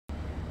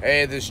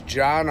Hey, this is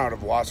John out of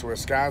Wausau,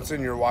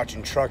 Wisconsin. You're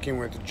watching Trucking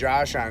with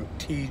Josh on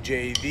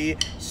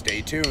TJV. Stay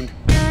tuned.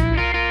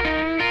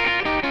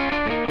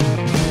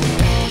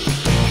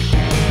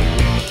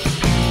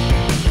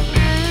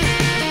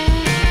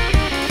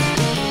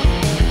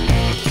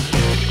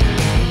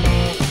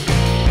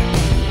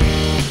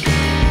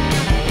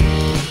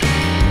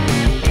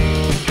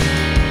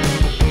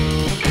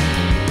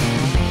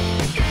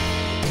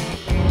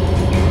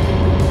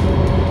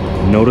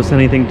 Notice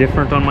anything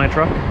different on my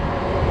truck?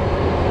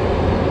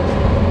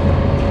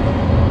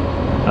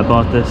 I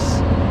bought this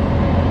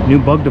new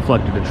bug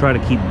deflector to try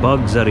to keep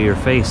bugs out of your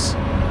face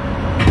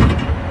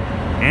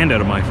and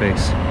out of my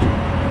face.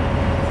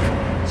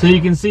 So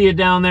you can see it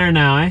down there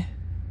now, eh?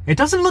 It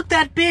doesn't look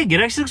that big. It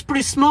actually looks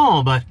pretty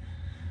small, but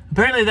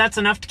apparently that's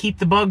enough to keep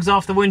the bugs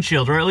off the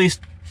windshield, or at least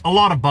a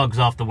lot of bugs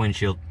off the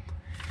windshield.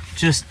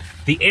 Just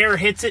the air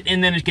hits it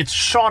and then it gets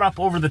shot up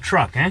over the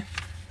truck, eh?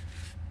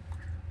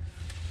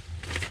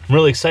 I'm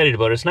really excited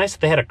about it. It's nice that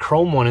they had a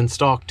chrome one in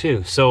stock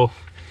too. So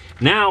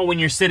now when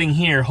you're sitting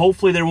here,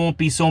 hopefully there won't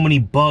be so many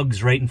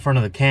bugs right in front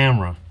of the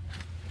camera.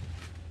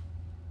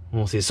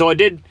 We'll see. So I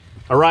did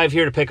arrive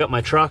here to pick up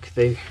my truck.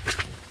 They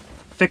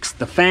fixed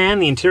the fan,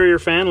 the interior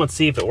fan. Let's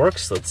see if it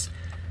works. Let's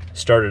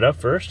start it up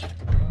first.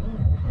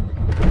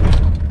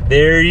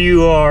 There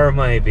you are,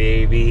 my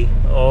baby.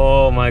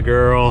 Oh, my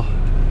girl.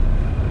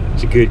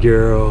 It's a good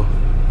girl.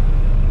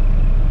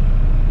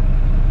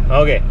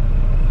 Okay.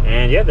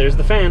 And yeah, there's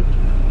the fan.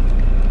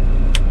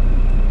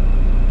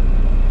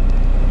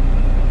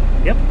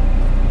 Yep,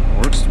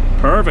 works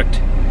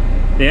perfect.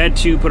 They had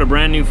to put a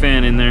brand new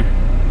fan in there.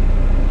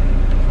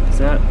 Is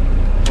that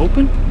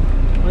open?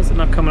 Why is it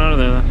not coming out of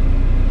there then?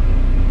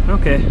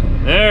 Okay,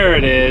 there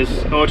it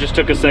is. Oh, it just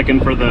took a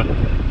second for the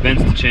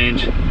vents to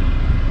change.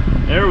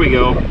 There we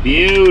go,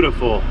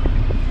 beautiful.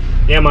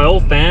 Yeah, my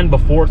old fan,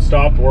 before it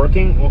stopped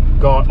working,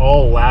 got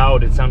all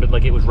loud. It sounded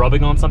like it was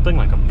rubbing on something,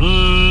 like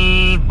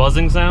a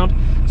buzzing sound.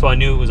 So I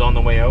knew it was on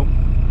the way out.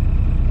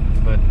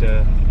 But,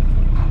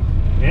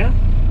 yeah.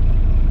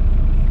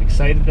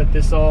 Excited that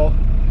this all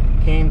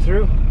came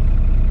through.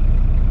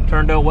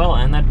 Turned out well,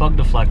 and that bug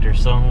deflector,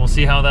 so we'll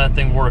see how that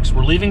thing works.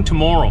 We're leaving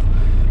tomorrow.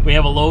 We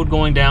have a load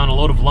going down, a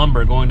load of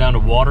lumber going down to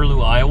Waterloo,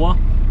 Iowa,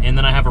 and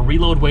then I have a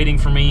reload waiting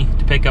for me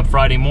to pick up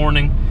Friday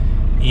morning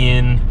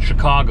in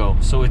Chicago.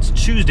 So it's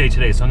Tuesday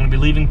today, so I'm going to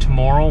be leaving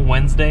tomorrow,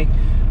 Wednesday,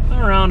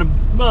 around a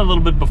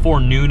little bit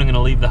before noon. I'm going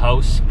to leave the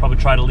house, probably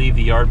try to leave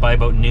the yard by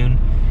about noon,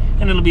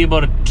 and it'll be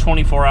about a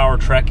 24-hour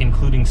trek,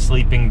 including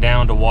sleeping,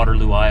 down to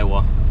Waterloo,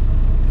 Iowa.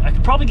 I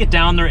could probably get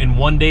down there in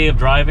one day of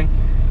driving.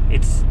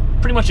 It's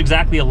pretty much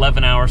exactly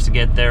 11 hours to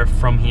get there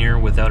from here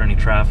without any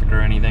traffic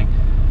or anything.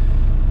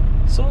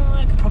 So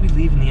I could probably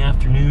leave in the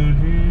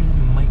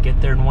afternoon. Might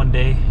get there in one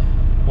day.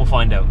 We'll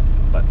find out.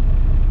 But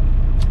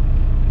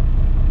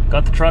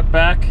got the truck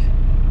back.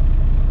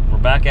 We're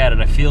back at it.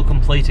 I feel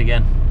complete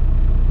again.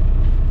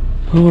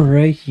 All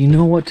right, you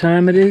know what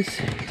time it is?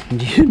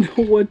 Do you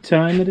know what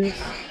time it is?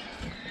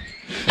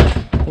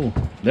 Oh,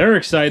 they're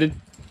excited.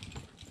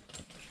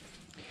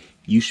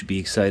 You should be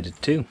excited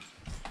too.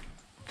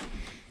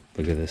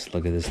 Look at this,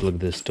 look at this, look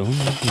at this. Don't,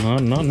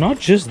 not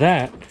just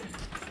that.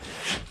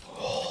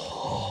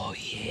 Oh,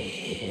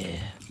 yeah.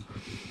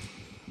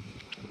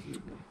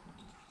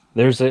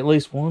 There's at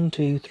least 3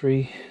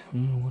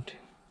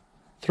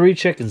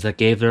 chickens that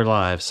gave their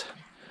lives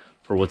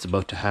for what's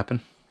about to happen.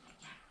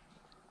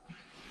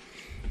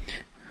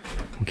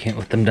 We can't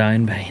let them die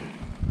in vain.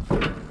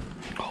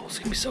 Oh, it's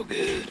gonna be so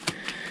good.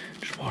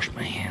 Just wash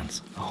my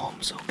hands. Oh,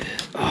 I'm so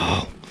good.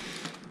 Oh.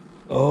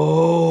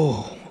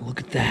 Oh, look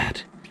at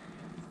that.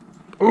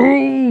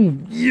 Oh,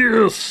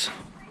 yes.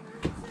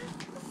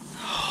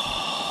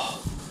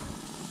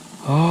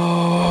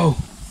 Oh,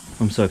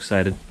 I'm so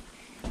excited.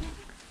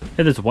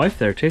 Hey, there's a wife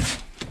there too.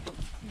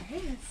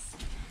 Yes.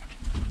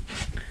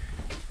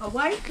 A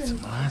wife and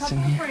a couple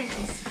of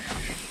friends.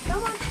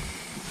 Come on.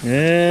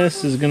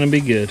 This is gonna be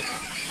good.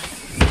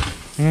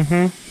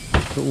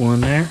 Put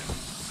one there.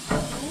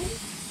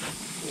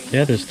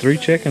 Yeah, there's 3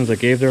 chickens that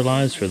gave their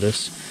lives for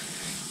this.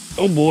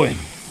 Oh boy,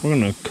 we're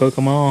gonna cook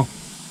them all.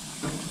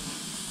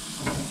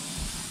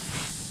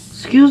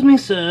 Excuse me,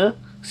 sir.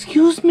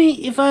 Excuse me,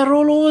 if I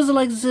roll over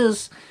like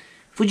this,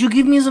 would you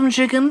give me some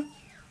chicken?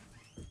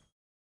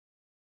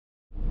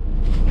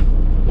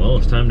 Well,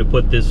 it's time to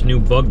put this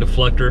new bug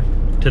deflector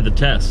to the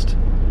test.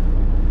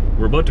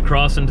 We're about to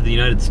cross into the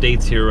United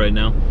States here right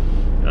now.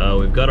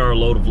 We've got our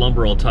load of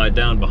lumber all tied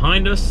down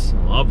behind us.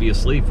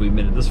 Obviously, if we've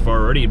made it this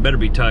far already, it better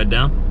be tied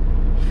down.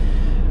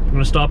 We're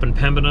gonna stop in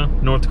Pembina,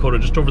 North Dakota,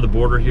 just over the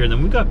border here, and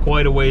then we've got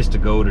quite a ways to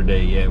go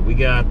today. Yeah, we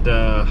got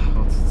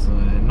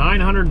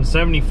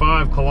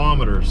 975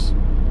 kilometers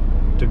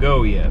to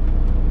go yet.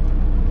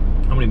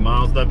 How many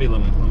miles would that be? Let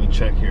me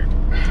check here.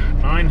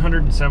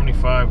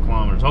 975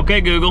 kilometers.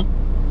 Okay, Google.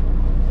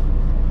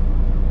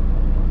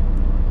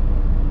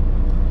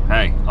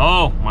 Hey,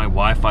 oh, my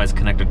Wi-Fi is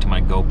connected to my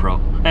GoPro.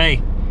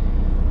 Hey,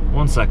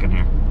 1 second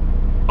here.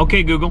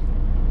 Okay, Google.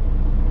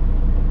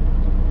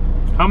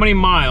 How many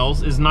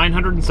miles is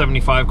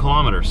 975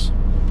 kilometers?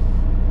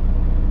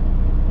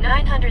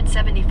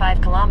 975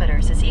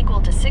 kilometers is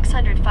equal to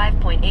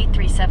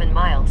 605.837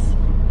 miles.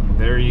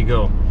 There you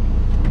go.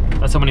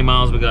 That's how many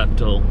miles we got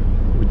until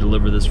we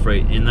deliver this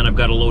freight. And then I've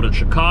got a load in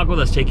Chicago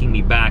that's taking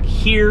me back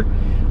here.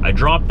 I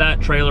drop that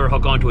trailer,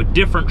 hook onto a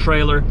different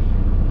trailer.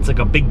 It's like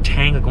a big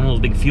tank, like one of those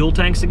big fuel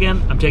tanks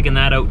again. I'm taking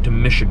that out to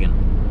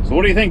Michigan. So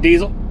what do you think,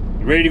 Diesel?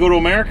 You ready to go to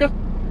America?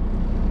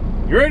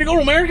 You ready to go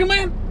to America,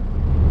 man?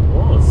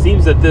 Well, it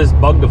seems that this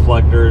bug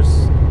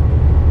deflector's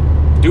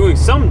doing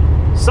some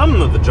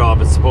of the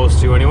job it's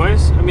supposed to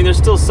anyways. I mean, there's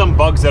still some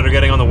bugs that are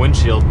getting on the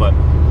windshield, but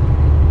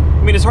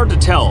I mean, it's hard to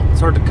tell. It's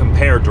hard to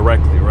compare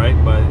directly, right?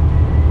 But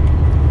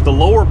the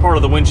lower part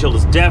of the windshield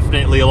is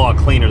definitely a lot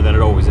cleaner than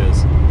it always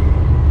is.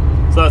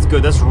 So that's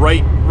good. That's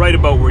right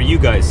about where you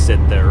guys sit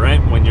there, right?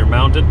 When you're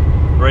mounted.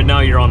 Right now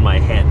you're on my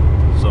head.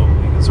 So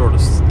you can sort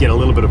of get a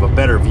little bit of a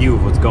better view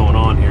of what's going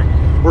on here.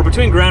 We're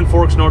between Grand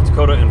Forks, North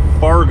Dakota and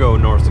Fargo,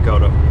 North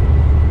Dakota.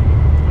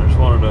 I just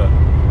wanted to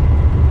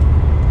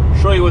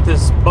show you what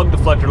this bug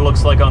deflector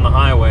looks like on the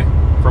highway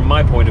from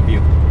my point of view.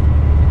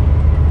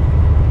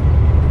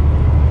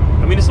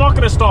 I mean, it's not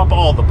going to stop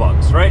all the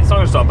bugs, right? It's not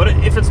going to stop, but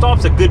if it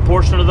stops a good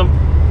portion of them,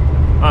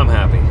 I'm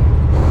happy.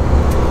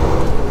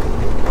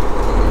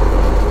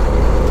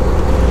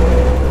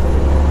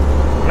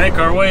 Make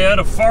our way out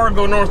of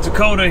Fargo, North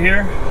Dakota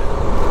here.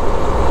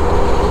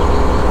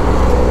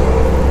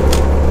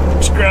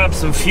 Just grab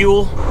some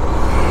fuel.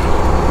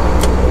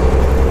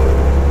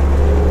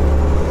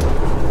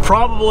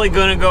 Probably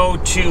gonna go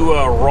to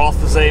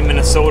Rothesay,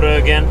 Minnesota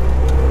again.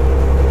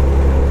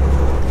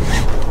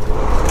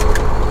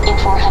 In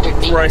 400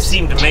 meters, where I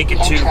seem to make it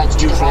to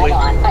usually. Right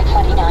on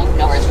I-29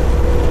 north.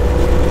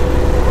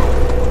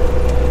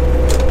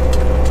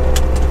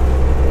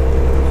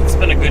 It's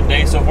been a good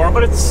day so far,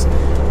 but it's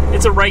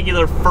a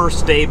regular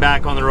first day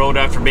back on the road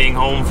after being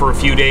home for a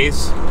few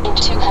days. In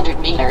 200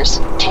 meters,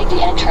 take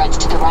the entrance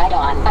to the right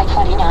on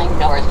I-29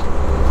 north.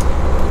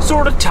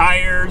 Sort of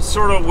tired,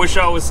 sort of wish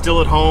I was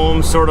still at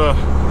home, sort of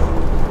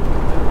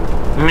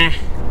meh.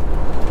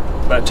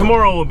 But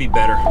tomorrow will be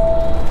better.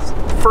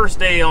 First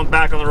day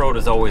back on the road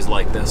is always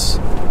like this.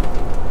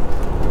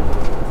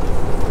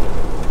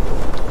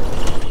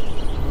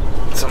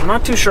 So I'm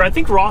not too sure. I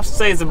think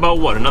Rothesay is about,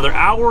 what, another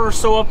hour or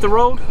so up the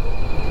road?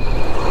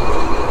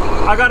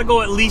 I gotta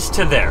go at least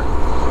to there.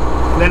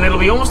 Then it'll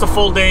be almost a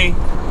full day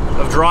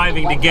of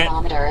driving to get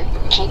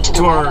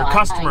to our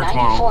customer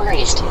tomorrow.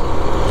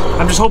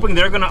 I'm just hoping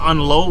they're gonna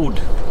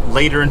unload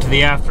later into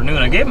the afternoon.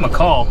 I gave them a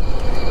call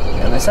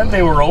and they said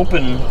they were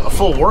open a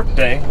full work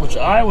day, which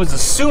I was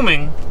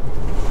assuming.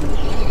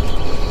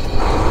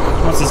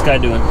 What's this guy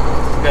doing?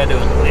 What's this guy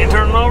doing? Are you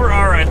turning over?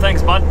 All right,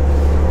 thanks, bud.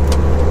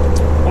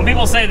 When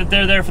people say that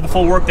they're there for the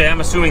full work day,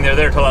 I'm assuming they're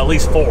there till at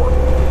least 4.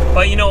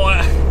 But you know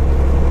what?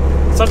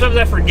 Sometimes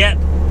I forget,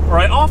 or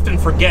I often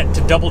forget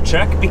to double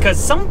check, because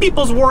some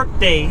people's work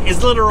day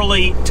is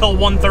literally till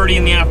 1:30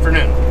 in the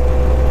afternoon.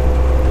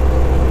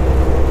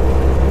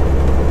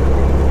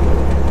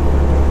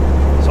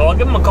 So I'll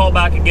give them a call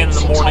back again in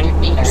the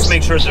morning, just to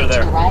make sure they're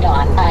there. Right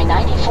on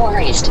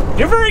I-94 east.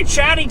 You're very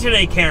chatty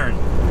today, Karen.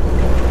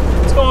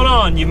 What's going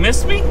on? You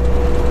missed me?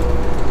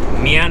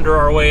 Meander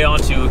our way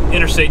onto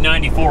Interstate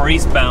 94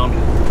 eastbound.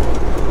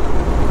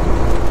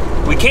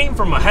 We came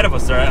from ahead of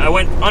us there. I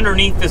went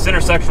underneath this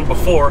intersection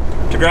before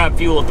to grab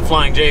fuel at the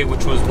Flying J,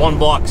 which was 1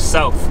 block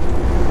south.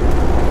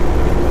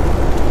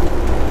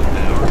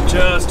 And we're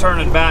just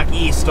turning back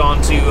east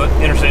onto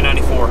Interstate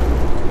 94.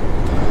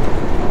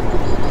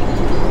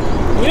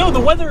 You know, the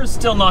weather is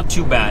still not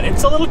too bad.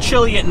 It's a little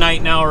chilly at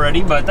night now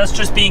already, but that's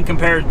just being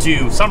compared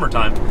to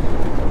summertime.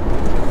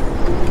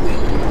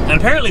 And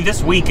apparently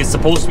this week is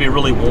supposed to be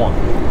really warm.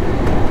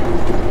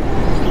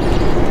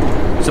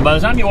 So by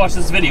the time you watch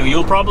this video,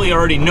 you'll probably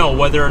already know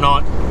whether or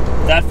not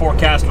that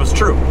forecast was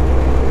true.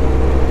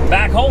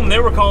 Back home, they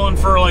were calling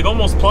for like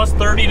almost plus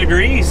 30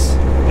 degrees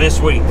this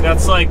week.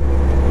 That's like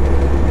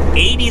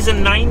 80s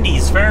and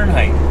 90s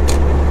Fahrenheit.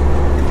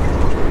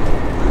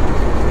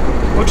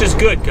 Which is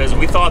good, because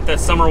we thought that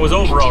summer was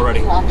over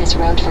already. On this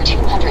road for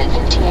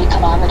 258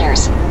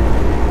 kilometers.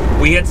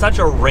 We had such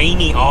a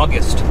rainy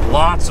August.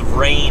 Lots of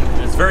rain.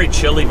 It's very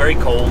chilly, very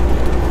cold.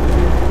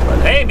 But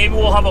hey, maybe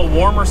we'll have a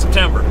warmer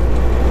September.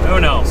 Who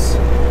knows?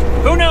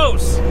 Who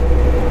knows?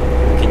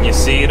 Can you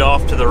see it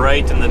off to the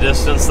right in the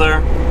distance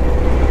there?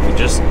 We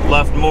just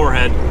left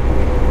Moorhead.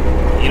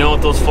 You know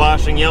what those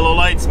flashing yellow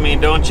lights mean,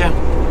 don't you?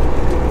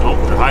 Oh,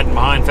 they're hiding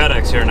behind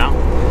FedEx here now.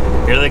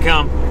 Here they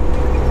come.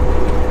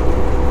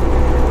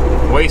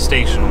 Way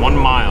station, 1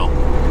 mile.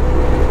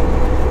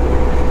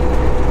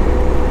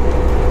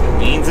 It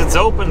means it's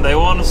open. They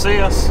want to see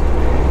us.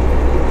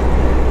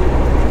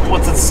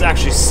 What's it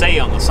actually say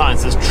on the sign? It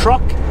says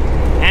truck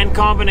and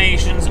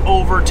combinations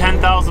over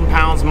 10,000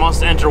 pounds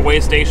must enter way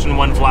station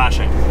when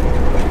flashing.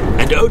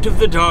 And out of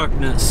the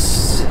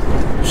darkness,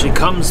 she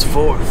comes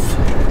forth.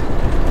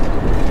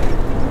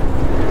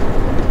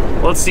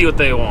 Let's see what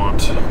they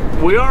want.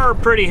 We are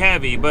pretty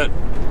heavy, but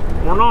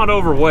we're not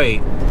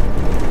overweight.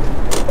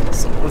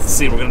 So let's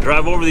see, we're gonna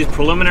drive over these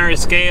preliminary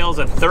scales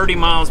at 30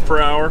 miles per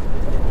hour.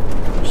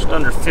 Just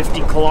under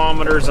 50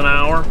 kilometers an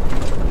hour.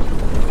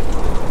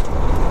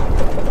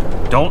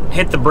 Don't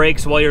hit the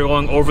brakes while you're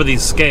going over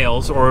these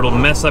scales, or it'll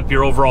mess up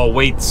your overall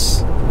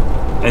weights,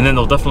 and then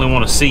they'll definitely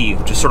want to see you.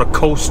 Just sort of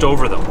coast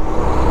over them.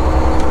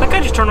 That guy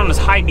just turned on his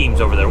high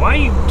beams over there. Why are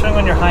you turning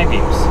on your high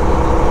beams?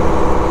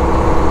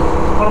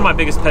 One of my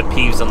biggest pet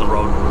peeves on the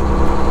road.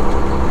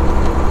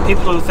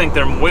 People who think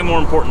they're way more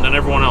important than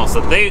everyone else,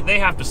 that they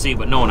have to see,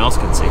 but no one else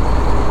can see.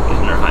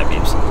 Using their high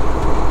beams.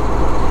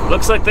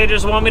 Looks like they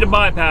just want me to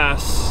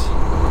bypass.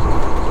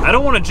 I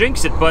don't want to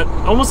jinx it, but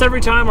almost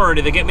every time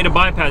already they get me to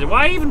bypass it.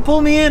 Why even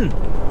pull me in?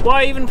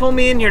 Why even pull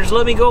me in here? Just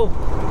let me go.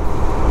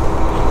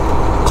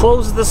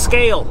 Close the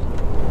scale.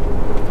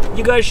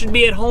 You guys should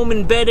be at home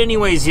in bed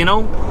anyways, you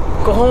know?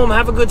 Go home,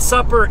 have a good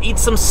supper, eat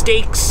some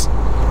steaks,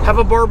 have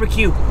a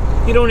barbecue.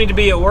 You don't need to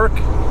be at work.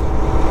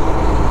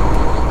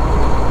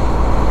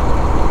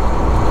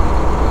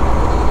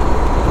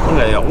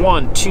 Okay, I got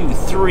 1, 2,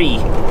 3,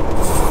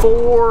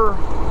 4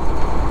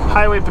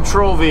 highway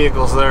patrol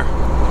vehicles there.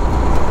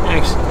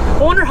 Thanks.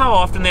 I wonder how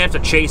often they have to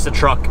chase a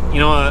truck. You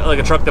know, like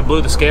a truck that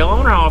blew the scale. I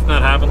wonder how often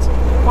that happens.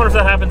 I wonder if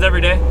that happens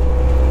every day.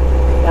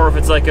 Or if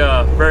it's like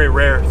a very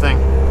rare thing.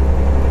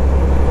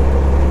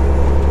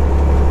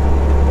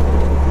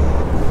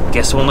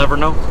 Guess we'll never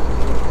know.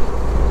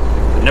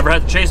 Never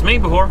had to chase me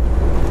before.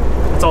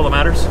 That's all that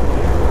matters.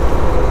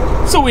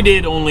 So we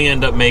did only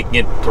end up making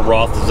it to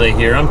Rothesay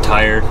here. I'm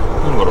tired.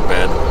 I'm gonna go to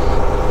bed.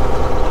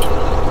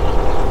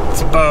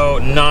 It's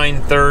about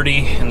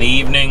 9:30 in the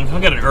evening.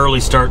 I've got an early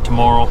start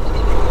tomorrow.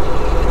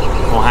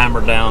 We'll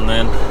hammer down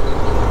then.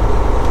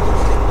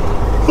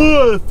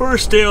 Oh, the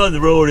first day on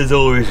the road is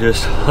always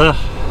just a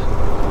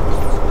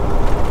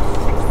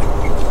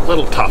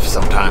little tough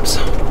sometimes.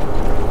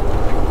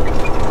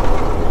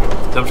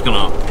 So I'm just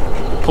gonna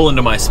pull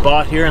into my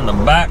spot here in the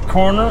back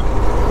corner.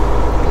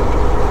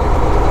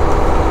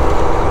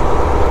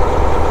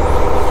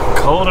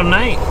 Call it a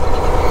night.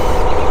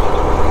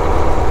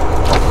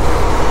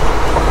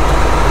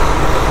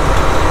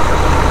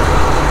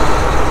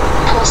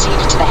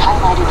 Proceed to the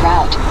highlighted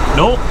route.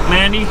 Nope,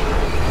 Mandy.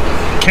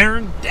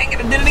 Karen, dang it,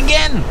 I did it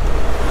again.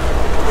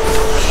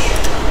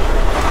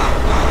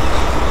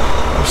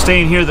 I'm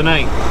staying here the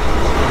night.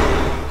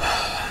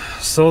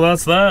 So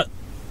that's that.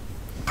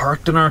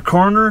 Parked in our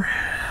corner.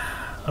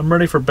 I'm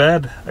ready for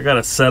bed. I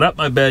gotta set up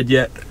my bed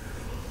yet.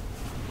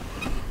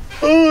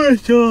 Oh,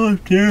 it's all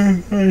up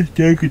there. I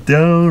take it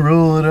down,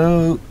 roll it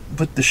out,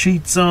 put the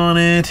sheets on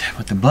it,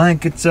 put the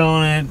blankets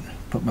on it,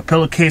 put my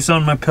pillowcase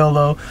on my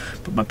pillow,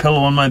 put my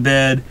pillow on my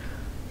bed,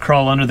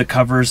 crawl under the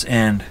covers,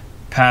 and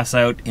pass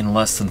out in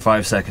less than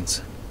 5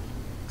 seconds.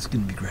 It's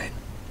gonna be great.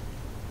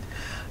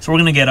 So we're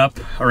gonna get up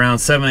around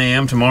 7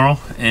 a.m. tomorrow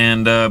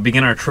and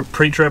begin our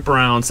pre-trip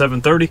around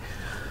 7:30,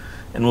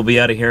 and we'll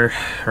be out of here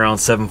around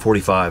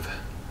 7:45.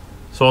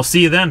 So I'll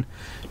see you then.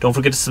 Don't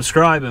forget to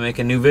subscribe. I make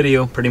a new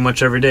video pretty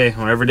much every day,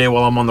 or every day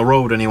while I'm on the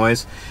road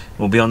anyways.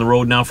 We'll be on the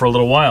road now for a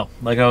little while.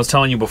 Like I was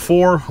telling you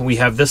before, we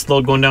have this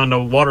load going down to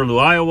Waterloo,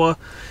 Iowa.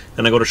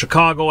 Then I go to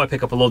Chicago, I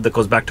pick up a load that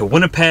goes back to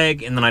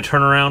Winnipeg, and then I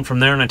turn around from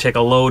there and I take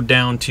a load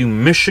down to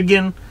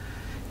Michigan.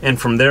 And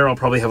from there I'll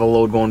probably have a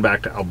load going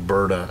back to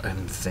Alberta,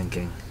 I'm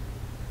thinking.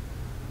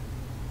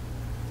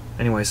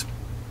 Anyways,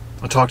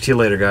 I'll talk to you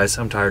later, guys.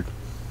 I'm tired.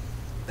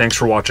 Thanks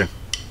for watching.